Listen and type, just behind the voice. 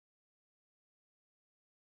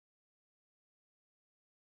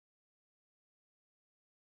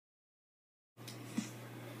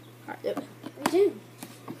Alright, we do.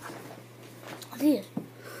 I did.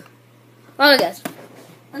 Alright, guys.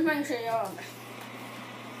 Let's make sure y'all on there.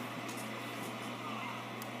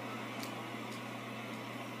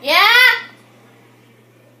 Yeah?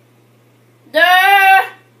 They're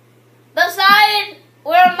beside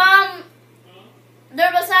where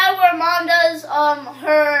mom does,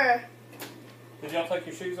 her... Did y'all take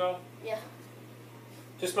your shoes off? Yeah.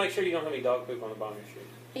 Just make sure you don't have any dog poop on the bottom of your shoes.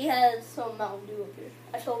 He has some Mountain Dew up here.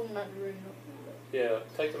 I told him not to bring it up. Yeah,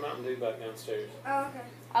 take the Mountain Dew back downstairs. Oh, okay.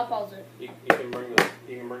 I'll pause it. You can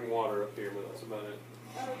bring water up here, but that's about it.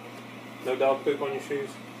 Oh, okay. No dog poop on your shoes?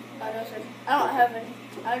 No, sir. I don't have any.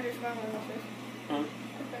 I just run my upstairs. Huh?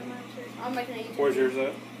 I'm making a YouTube. Where's yours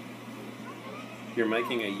at? You're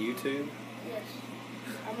making a YouTube? Yes.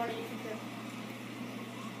 I'm on a YouTube channel.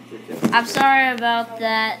 I'm sorry about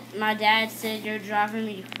that. My dad said you're driving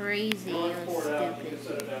me crazy. It was stupid.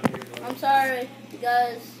 I'm sorry, you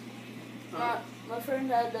guys. My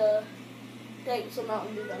friend had to take some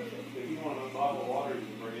Mountain Dew downstairs. If you want a bottle of water, you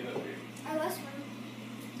can bring it up here. Oh, that's fine.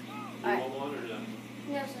 You want one or no?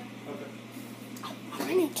 Yes, sir. Okay. I'm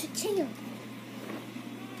running to chill.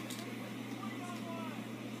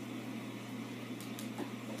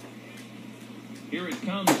 Here it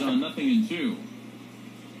comes on 0-2.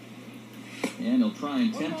 And he'll try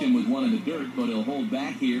and tempt him with one in the dirt, but he'll hold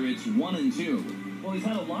back here. It's 1-2. Well, he's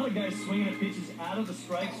had a lot of guys swinging at pitches out of the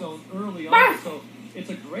strike zone early on, so it's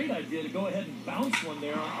a great idea to go ahead and bounce one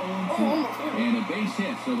there on 0-2. And a base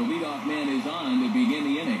hit, so the leadoff man is on to begin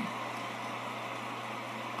the inning.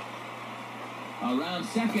 Around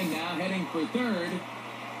second now, heading for third.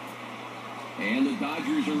 And the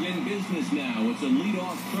Dodgers are in business now. It's a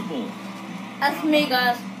leadoff triple. That's me,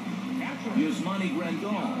 guys. Yasmani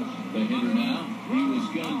Grandal, the hitter now. He was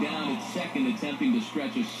gunned down at second, attempting to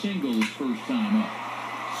stretch a single his first time up.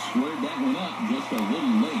 Squared that one up just a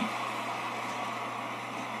little late.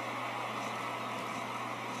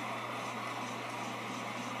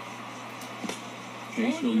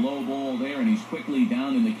 Chased a low ball there, and he's quickly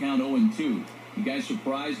down in the count 0-2. You guys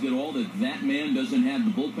surprised at all that that man doesn't have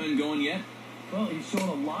the bullpen going yet? Well, he's shown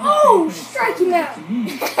a lot of strike him out. To me,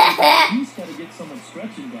 he's got to get someone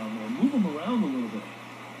stretching down there. Move him around a little bit.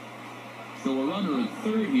 So a runner at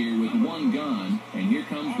third here with one gone, and here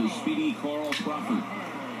comes the speedy Carl Crawford.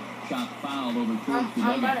 Shot foul over towards the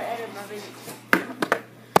I'm about dugout. to edit my video.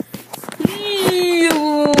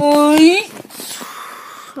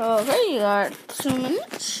 Okay, you got 2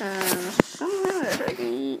 minutes and some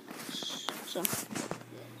minutes. So,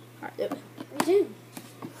 alright, there we do.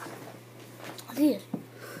 I did.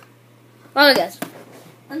 Alright, guys.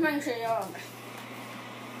 Let's make sure y'all on there.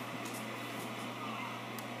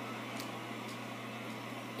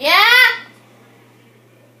 Yeah?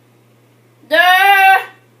 They're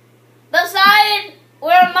beside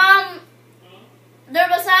where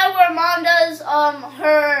mom does,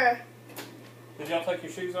 her... Did y'all take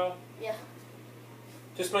your shoes off? Yeah.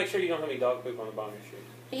 Just make sure you don't have any dog poop on the bottom of your shoes.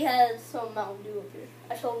 He has some Mountain Dew up here.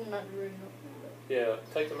 I told him not to bring it up. Yeah,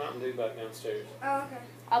 take the Mountain Dew back downstairs. Oh, okay.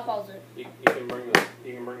 I'll pause it. You can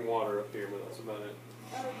bring water up here, but that's about it.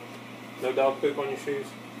 Oh, okay. No dog poop on your shoes?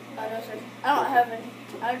 No, sir. I don't have any.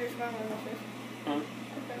 I just run my upstairs. Huh?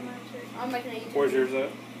 I'm making a YouTube. Where's yours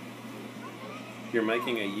at? You're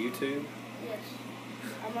making a YouTube? Yes.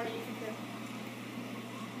 I'm on a YouTube channel.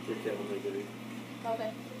 You're killing me, dude.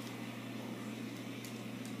 Okay.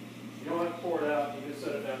 You don't have to pour it out. You just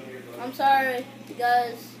set it down here. I'm sorry, you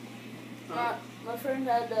guys. My friend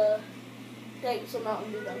had to take some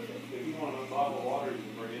Mountain Dew downstairs. If you want a bottle of water, you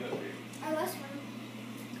can bring it up here. Oh, that's fine.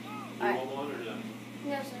 You want one or no?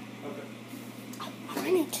 Yes, sir. Okay. I'm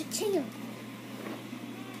running to chill.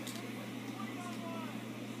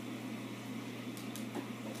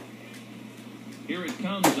 Here it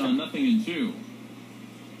comes on 0-2.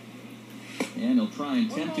 And he'll try and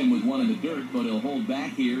tempt him with one in the dirt, but he'll hold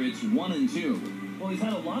back here. It's 1-2. Well, he's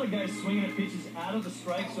had a lot of guys swinging at pitches out of the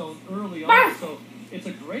strike zone early on, so it's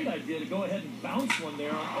a great idea to go ahead and bounce one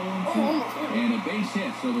there on 0-2. And a base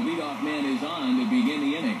hit, so the leadoff man is on to begin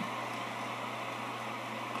the inning.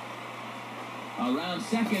 Around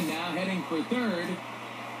second now, heading for third.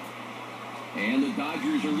 And the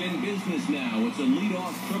Dodgers are in business now. It's a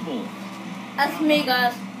leadoff triple. That's me,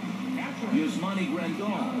 guys. Yasmani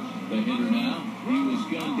Grandal, the hitter now. He was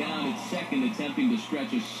gunned down at second, attempting to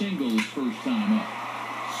stretch a single his first time up.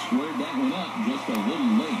 Squared that one up just a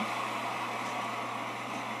little late.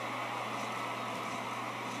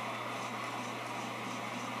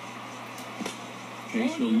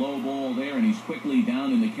 Chased a low ball there, and he's quickly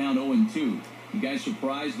down in the count 0-2. You guys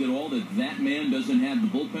surprised at all that that man doesn't have the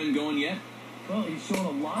bullpen going yet? Well, he's shown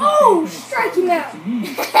a lot of strike him out. To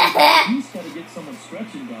me, He's got to get someone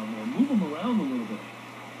stretching down there. Move him around a little bit.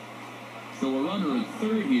 So a runner at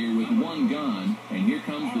third here with one gone, and here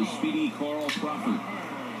comes the speedy Carl Crawford.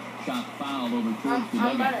 Shot foul over towards the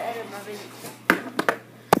I'm about dugout. to edit my video.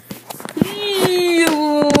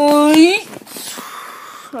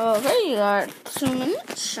 Okay, you got 2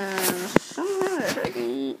 minutes and some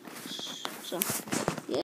minutes. So.